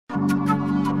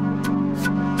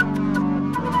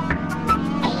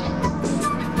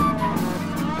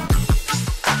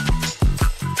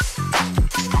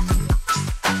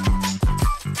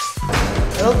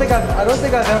I don't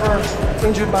think I've ever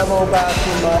injured my lower back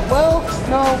in my, well,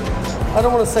 no, I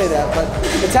don't want to say that, but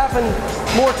it's happened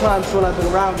more times when I've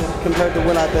been rounded compared to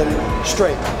when I've been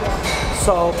straight.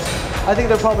 So I think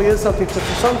there probably is something for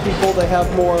some people. They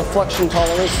have more flexion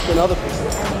tolerance than other people.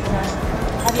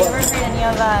 Have you ever heard any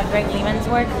of Greg Lehman's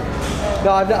work?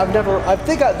 No, I've never. I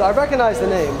recognize the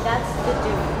name. That's the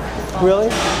dude. Really?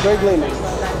 Greg Lehman.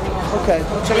 Okay,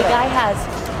 we'll check it out. The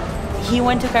guy he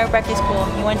went to chiropractic school,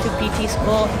 he went to PT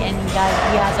school, and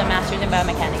he has a master's in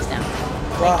biomechanics now.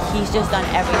 Wow. Like, he's just done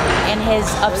everything. And his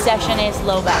obsession is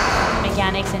low back,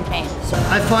 mechanics and pain. So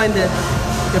I find that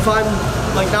if I'm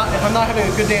not having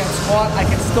a good day on squat, I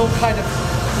can still kind of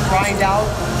grind out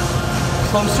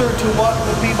closer to what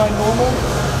would be my normal,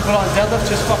 but on deadlift,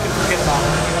 just fucking forget about it.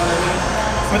 You know what I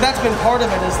mean? But that's been part of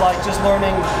it, is like just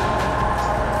learning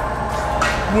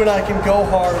when I can go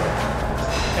hard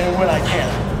and when I can't.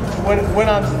 When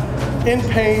I'm in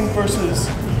pain versus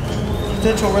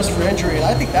potential risk for injury, and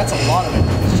I think that's a lot of it.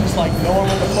 It's just like knowing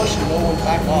when to push and knowing when to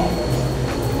back off.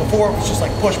 Before it was just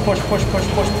like push, push, push, push,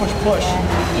 push, push, push.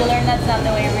 You learn that's not the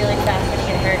way really fast when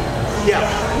you get hurt. Yeah.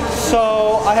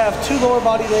 So I have 2 lower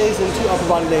body days and 2 upper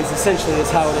body days, essentially is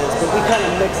how it is. But we kind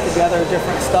of mix together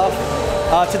different stuff.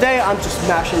 Today I'm just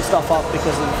mashing stuff up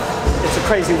because it's a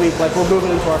crazy week. Like, we're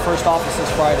moving into our first office this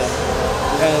Friday.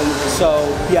 And so,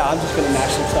 yeah, I'm just going to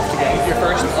mash some stuff together. Your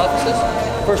first offices?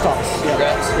 First office, yeah.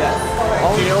 Congrats. Yeah.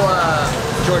 Do you know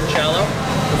Jordan Shallow,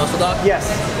 the muscle doc? Yes.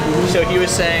 So he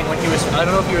was saying when he was, I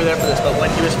don't know if you were there for this, but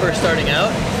when he was first starting out,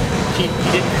 he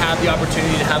didn't have the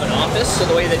opportunity to have an office, so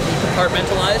the way that he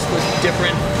compartmentalized was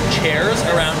different chairs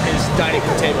around his dining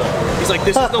room table. He's like,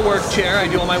 this is the work chair, I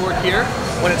do all my work here.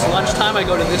 When it's lunchtime, I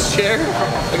go to this chair.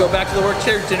 I go back to the work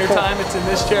chair. Dinner time, it's in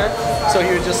this chair. So he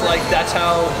would just like, that's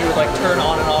how he would like turn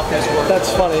on and off his work.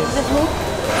 That's funny.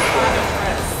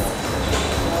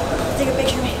 Take a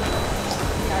picture of me.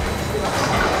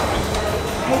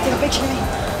 Hey, take a picture of me.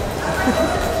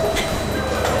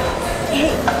 Hey,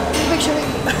 take a picture of me.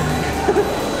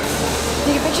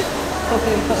 Take a picture?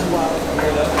 Wow.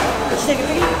 Let's take a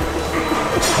picture.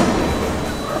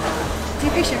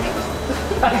 Take a picture of me.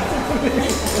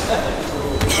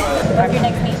 When's your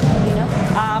next meet? Do you know?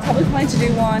 Probably planning to do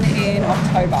one in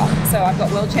October. So I've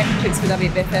got World Championships for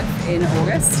WBFF in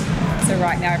August. So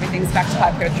right now everything's back to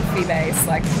hypertrophy based,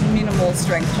 like minimal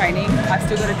strength training. I've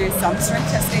still got to do some strength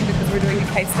testing because we're doing a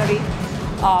case study.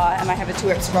 And I have a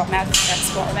 2-rep squat max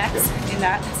in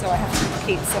that, so I have to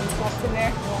keep some squats in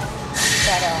there.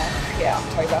 But yeah,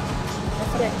 October.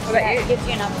 What about you? It gives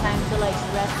you enough time to like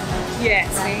rest and then yeah,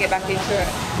 so you get back into it.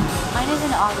 Mine is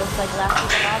in August, like last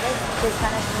week of August. It's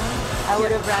kind of soon. I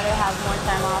would have rather have more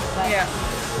time off, but yeah,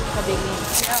 it's a big meet.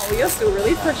 Yeah, well, you're still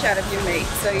really fresh out of your meet,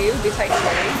 so you'll be taking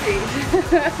it easy.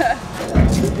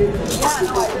 Yeah,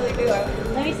 no, I really do.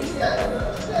 Let me see. Yeah.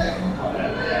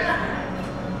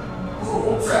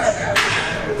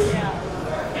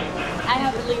 I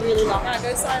have really long. No,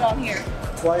 go slide on here.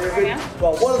 Why you're good?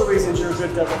 Well, one of the reasons you're a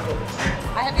good deadlifter.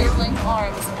 I have ear-linked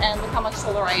arms, and look how much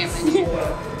taller I am than you.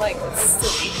 Like, it's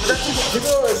silly. People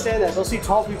don't understand that. They'll see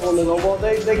tall people and they go, well,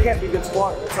 they can't be good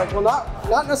squatters. It's like, well,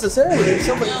 not necessarily. If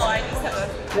somebody, No, I just have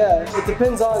a... yeah, it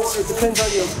depends on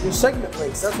your segment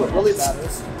rates. That's what really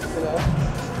matters. You know.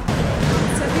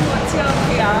 So what's your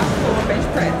PR for bench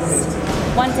press?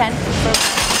 110.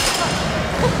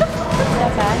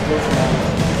 Not bad.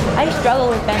 I struggle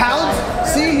with bench. Pounds?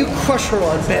 See, you crush her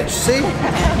on bench. See?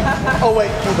 Oh wait,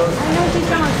 hold on. I know she's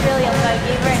from Australia, so I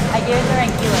gave her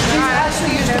in kilos. She's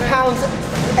actually used to pounds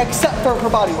except for her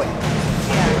body weight.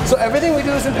 Yeah. So everything we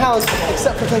do is in pounds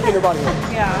except for taking her body weight.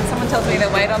 Yeah, someone tells me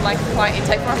their weight on like client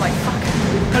intake form, I'm like, fuck,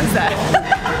 what is that?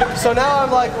 So now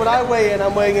I'm like, when I weigh in,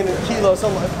 I'm weighing in kilos.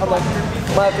 So I'm like,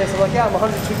 my face, I'm like, yeah, I'm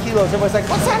 102 kilos. Everybody's like,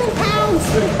 what's that in pounds?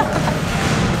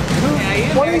 Yeah,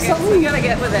 you gotta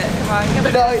get with it. Come on, you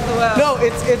gotta get the world. No,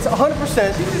 it's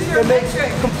 100%. It makes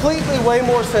completely way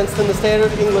more sense than the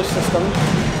standard English system.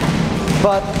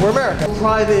 But we're American.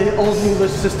 Try the old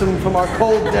English system from our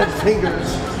cold, dead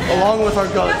fingers, along with our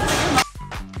guns.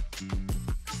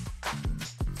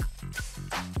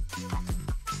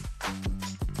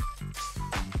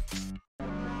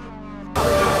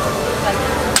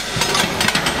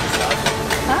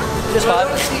 Just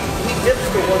he dips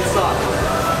to one side.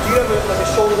 Do you have like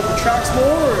a shoulder that retracts more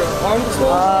or an arm that's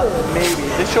more? Maybe.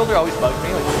 This shoulder always bugs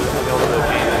me. Like, a little bit of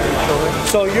pain in the shoulder.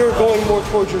 So you're going more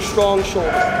towards your strong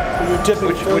shoulder. So you're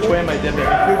dipping. Which way am I dipping?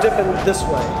 You're dipping this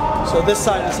way. So this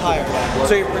side is higher.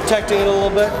 So you're protecting it a little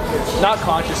bit? Not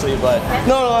consciously, but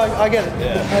No, I get it.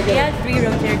 Yeah. I We get have 3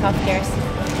 rotator cuff tears. it.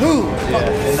 Ooh. yeah,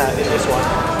 in this one.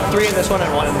 3 in this one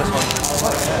and 1 in this one.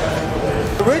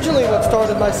 Originally what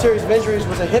started my series of injuries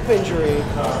was a hip injury.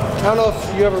 I don't know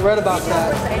if you ever read about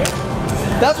that.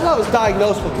 That's what I was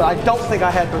diagnosed with, but I don't think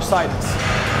I had bursitis.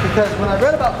 Because when I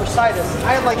read about bursitis,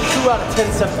 I had like 2 out of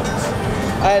 10 symptoms.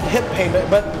 I had hip pain,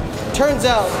 but turns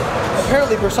out,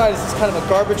 apparently bursitis is kind of a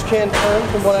garbage can term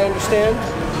from what I understand.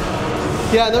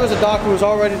 Yeah, and there was a doctor who was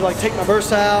all ready to like take my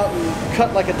bursa out and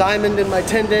cut like a diamond in my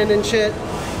tendon and shit.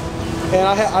 And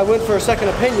I went for a second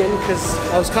opinion because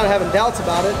I was kind of having doubts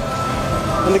about it.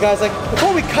 And the guy's like,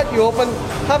 before we cut you open,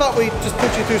 how about we just put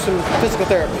you through some physical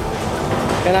therapy?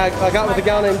 And I got with a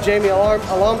gal named Jamie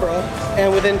Alhambra,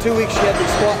 and within 2 weeks she had me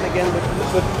squatting again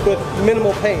with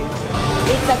minimal pain.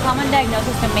 It's a common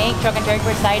diagnosis to make, trochanteric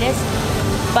bursitis,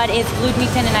 but it's glute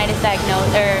tendonitis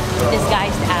diagnosed or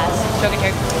disguised as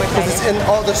trochanteric bursitis. And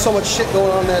there's so much shit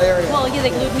going on in that area. Well, yeah, the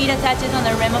glute med attaches on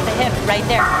the rim of the hip, right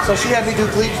there. So she had me do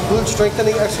glute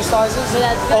strengthening exercises. So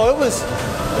that's good. Oh, it was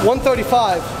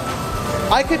 135.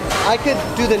 I could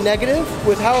do the negative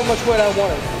with however much weight I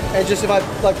wanted, and just if I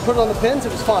like put it on the pins,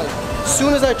 it was fine. As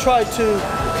soon as I tried to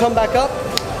come back up,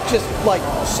 just like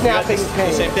snapping pain.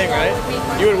 The same thing, right?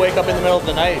 You would wake up in the middle of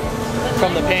the night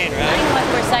from the pain, right? Mine was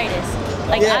bursitis.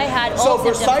 Like I had all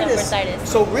symptoms of bursitis.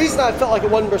 So the reason I felt like it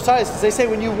wasn't bursitis is they say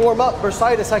when you warm up,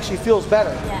 bursitis actually feels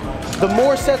better. Yeah. The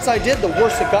more sets I did, the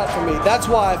worse it got for me. That's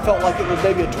why I felt like it was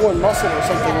maybe a torn muscle or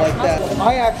something like that.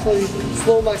 I actually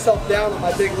slow myself down on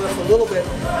my big lift a little bit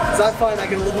because I find I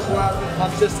get a little bit more out of it.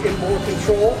 I'm just in more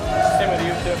control. Same with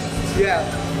you too. Yeah.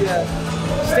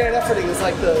 Stand efforting is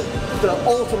like the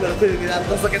ultimate ability.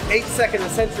 That's like an 8-second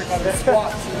eccentric on the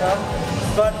squats, you know?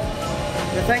 But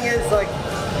the thing is, like,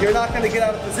 you're not going to get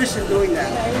out of position doing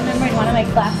that. I remember in one of my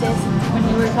classes when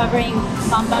we were covering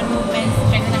compound movements,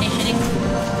 strength and conditioning,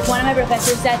 one of my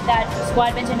professors said that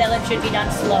squat, bench, and deadlift should be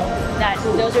done slow. That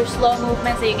those are slow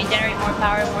movements that you can generate more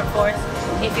power, more force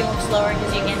if you move slower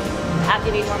because you can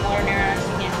activate more motor neurons.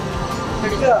 You can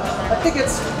produce more Yeah,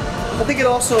 I think it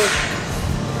also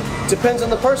depends on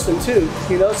the person too.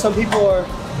 You know, some people are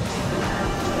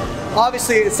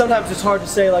obviously sometimes it's hard to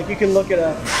say. Like you can look at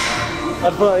I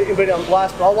don't put anybody on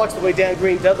blast, but I'll watch the way Dan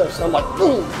Green deadlifts and I'm like,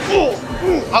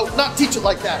 I would not teach it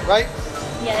like that, right?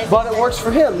 Yeah, but it works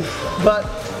for him. But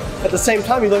at the same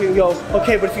time, you look and go,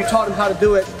 okay, but if you taught him how to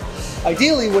do it,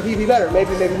 ideally, would he be better? Maybe,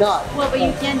 maybe not. Well, but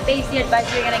you can't base the advice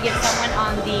you're going to give someone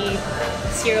on the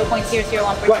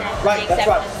 0.001%. Right, that's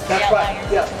right. That's right.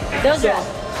 Yeah. Those are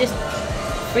just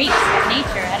freaks of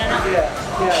nature. I don't know. Yeah.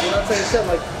 You know what I'm saying? It's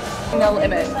like No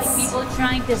limits. Like people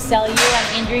trying to sell you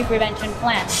an injury prevention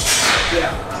plan.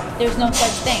 yeah. There's no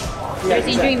such thing. There's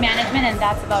injury management and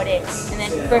that's about it. And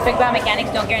then perfect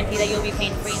biomechanics don't guarantee that you'll be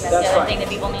pain-free. That's the other thing that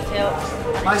people need to.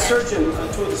 My surgeon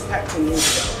tore this pec 10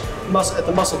 years ago at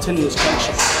the muscle tendinous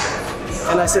connection.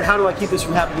 And I said, how do I keep this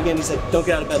from happening again? He's like, don't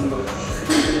get out of bed and move.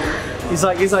 He's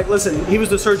like, listen, he was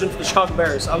the surgeon for the Chicago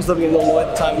Bears. I was living in Illinois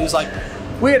at the time. He was like,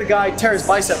 we had a guy tear his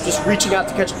bicep just reaching out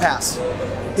to catch a pass.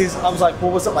 I was like,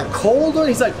 well, was it like cold?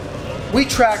 He's like, we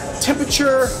track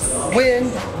temperature,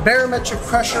 wind, barometric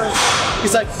pressure.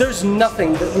 He's like, there's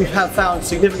nothing that we have found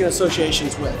significant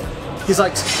associations with. He's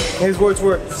like, his words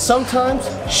were, sometimes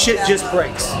shit just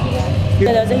breaks. So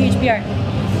that was a huge PR.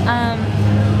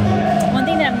 One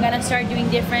thing that I'm gonna start doing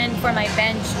different for my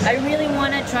bench, I really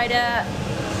wanna try to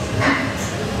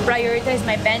prioritize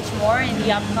my bench more in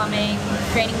the upcoming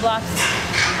training blocks.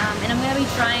 And I'm gonna be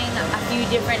trying a few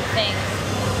different things.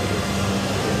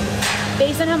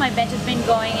 Based on how my bench has been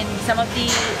going, and some of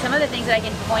the things that I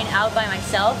can point out by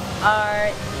myself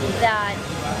are that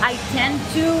I tend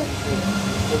to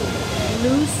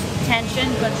lose tension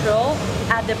control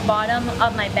at the bottom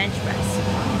of my bench press.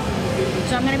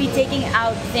 So I'm going to be taking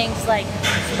out things like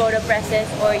Spoda presses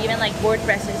or even like board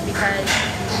presses, because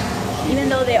even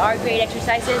though they are great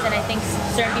exercises and I think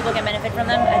certain people can benefit from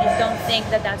them, I just don't think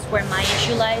that that's where my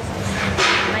issue lies.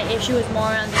 My issue is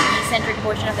more on the eccentric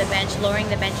portion of the bench, lowering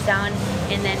the bench down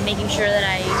and then making sure that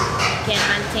I can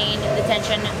maintain the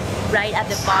tension right at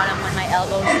the bottom when my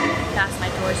elbows pass my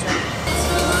torso.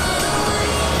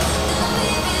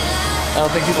 I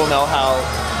don't think people know how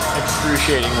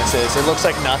excruciating this is. It looks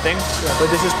like nothing, but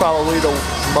this is probably the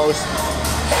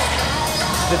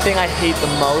thing I hate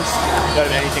the most out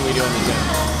of anything we do in the gym.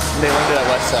 And they learned it at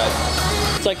Westside.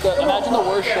 It's like imagine the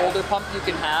worst shoulder pump you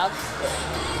can have,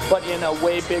 but in a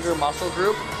way bigger muscle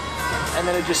group, and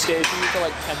then it just stays with you for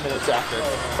like 10 minutes after.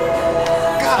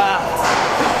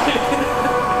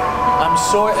 I'm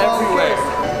sore everywhere.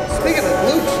 So Speaking of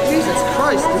glutes, Jesus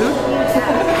Christ, dude.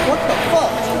 What the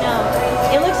fuck? I know.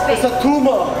 It looks fake. It's a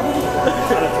tumor.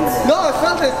 No, it's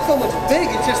not that it's so much big.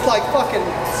 It's just like fucking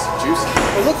juicy.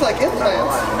 It looks like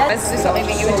implants. Is this something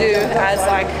that you would do as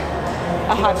like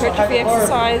a hypertrophy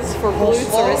exercise for glutes,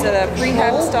 or is it a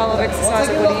prehab style of exercise?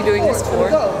 Or what are you doing this for?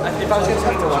 If I was going to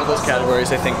put into one of those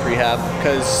categories, I think prehab,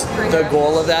 because the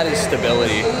goal of that is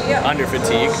stability under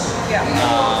fatigue. Yeah.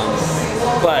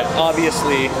 But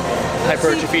obviously,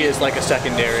 hypertrophy is like a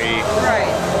secondary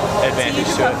advantage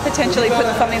So you to could it. potentially put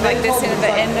something like this in the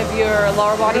end of your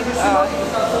lower body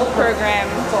program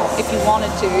if you wanted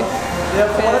to.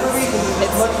 Because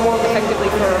it's effectively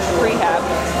for prehab.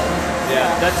 Yeah,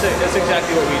 that's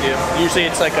exactly what we do. Usually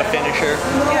it's like a finisher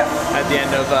at the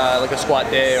end of like a squat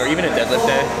day or even a deadlift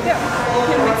day. Yeah,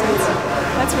 it makes sense.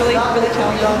 That's really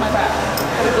challenging on my back.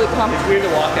 The glute pump. It's weird to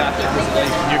walk after because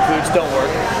like your glutes don't work,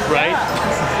 right?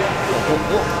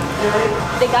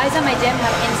 The guys at my gym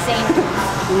have insane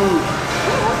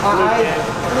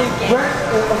Brett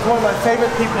is one of my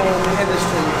favorite people in the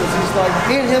industry because he's like,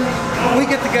 me and him, when we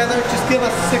get together, just give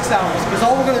us 6 hours because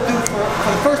all we're going to do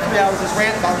for the first 3 hours is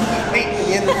rant about meat in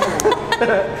the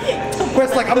industry.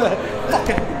 Brett's like, I'm going to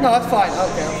fucking, no, that's fine,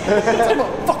 okay. I'm going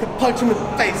to fucking punch him in the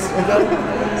face. You know?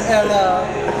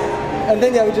 And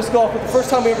then we just go off. But the first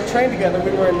time we ever trained together,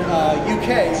 we were in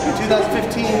UK in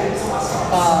 2015.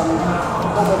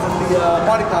 What was it? The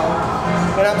body power.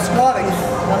 And I'm squatting.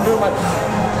 And I'm doing my.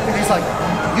 And he's like,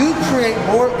 "You create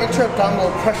more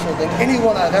intra-abdominal pressure than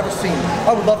anyone I've ever seen.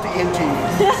 I would love to enter you."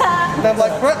 And I'm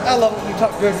like, Brett, I love it when you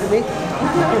talk dirty to me.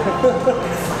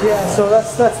 Yeah. So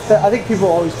that's. I think people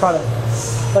always try to.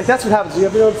 Like that's what happens. You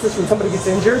ever notice this when somebody gets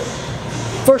injured?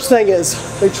 First thing is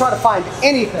they try to find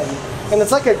anything. And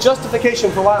it's like a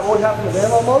justification for why it won't happen to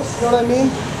them almost, you know what I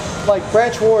mean? Like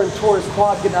Branch Warren tore his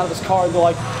quad getting out of his car and they're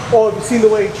like, oh, have you seen the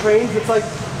way he trains? It's like,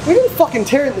 we didn't fucking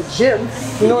tear it in the gym,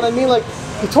 you know what I mean? Like,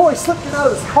 he slipped it out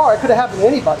of his car, it could have happened to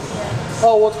anybody.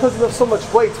 Oh, well, it's because he lifts so much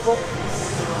weight. Well,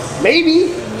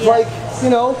 maybe, like, you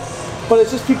know, but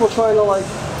it's just people trying to like.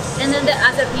 And then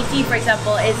as a PT, for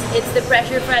example, it's the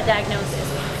pressure for a diagnosis.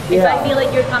 If I feel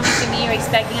like you're coming to me, you're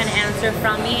expecting an answer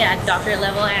from me, a doctor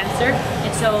level answer,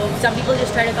 and so some people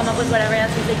just try to come up with whatever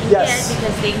answers they can get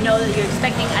because they know that you're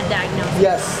expecting a diagnosis.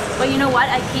 Yes. But you know what?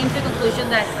 I came to the conclusion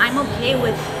that I'm okay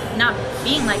with not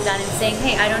being like that and saying,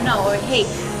 hey, I don't know, or hey,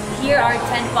 here are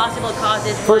 10 possible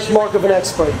causes. First mark of an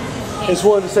expert is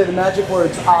willing to say the magic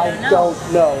words, I don't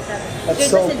know. That's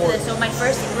so important. To this. So my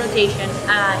first rotation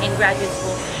in graduate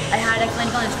school, I had a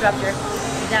clinical instructor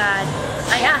that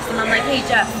I asked him, I'm like, hey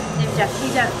Jeff,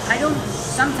 I don't,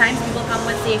 sometimes people come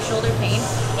with, say, shoulder pain,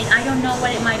 and I don't know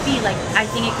what it might be. Like, I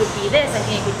think it could be this, I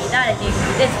think it could be that, I think it could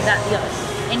be this, that, the other.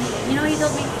 And you know, he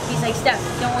told me, he's like, Steph,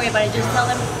 don't worry about it, just tell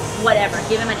them whatever,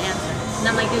 give him an answer. And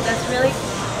I'm like, dude, that's how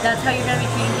you're gonna be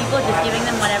treating people, just giving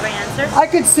them whatever answer? I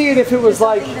could see it if it was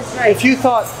like, if you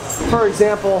thought, for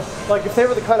example, like if they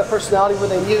were the kind of personality where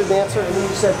they needed an answer, and then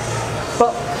you said,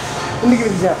 but, let me give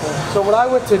you an example. So when I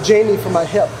went to Jamie for my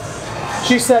hip,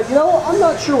 she said, you know, I'm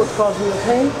not sure what's causing you the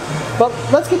pain, but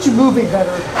let's get you moving better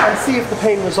and see if the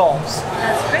pain resolves.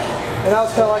 That's great. And I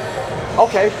was kind of like,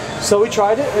 okay. So we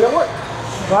tried it and it worked,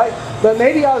 right? But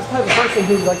maybe I was the type of person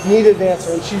who like needed an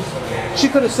answer, and she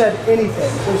could have said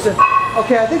anything. So she said,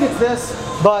 okay, I think it's this,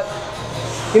 but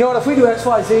you know what? If we do X,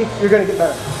 Y, Z, you're going to get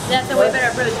better. That's a way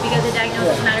better approach because the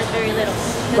diagnosis matters very little.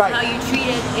 Because how you treat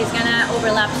it is going to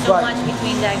overlap so much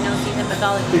between diagnoses and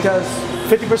pathology. Because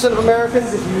 50% of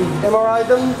Americans, if you MRI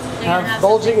them, have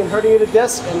bulging and herniated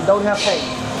disc and don't have pain.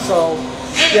 So,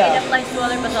 it applies to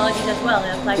other pathologies as well.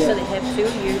 It applies to the hip too.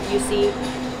 You see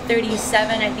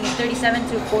 37, I think it's 37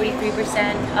 to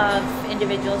 43% of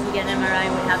individuals who get an MRI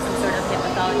would have some sort of hip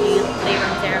pathology,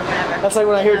 labrum tear, whatever. That's like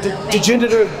when I hear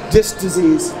degenerative disc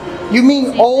disease. You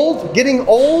mean old? Getting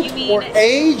old? Or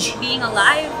age? Being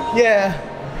alive? Yeah.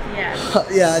 Yeah.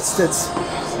 Yeah, is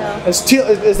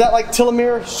that like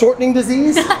telomere shortening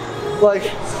disease? Like,